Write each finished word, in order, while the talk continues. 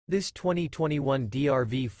This 2021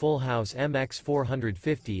 DRV Full House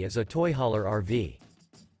MX450 is a toy hauler RV.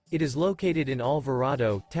 It is located in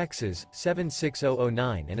Alvarado, Texas,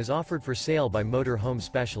 76009 and is offered for sale by Motor Home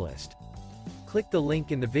Specialist. Click the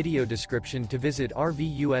link in the video description to visit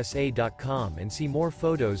RVUSA.com and see more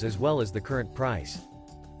photos as well as the current price.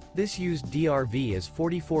 This used DRV is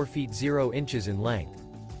 44 feet 0 inches in length.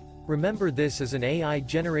 Remember, this is an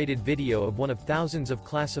AI-generated video of one of thousands of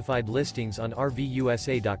classified listings on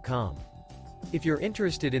RVUSA.com. If you're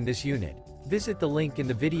interested in this unit, visit the link in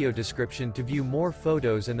the video description to view more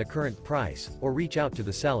photos and the current price, or reach out to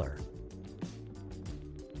the seller.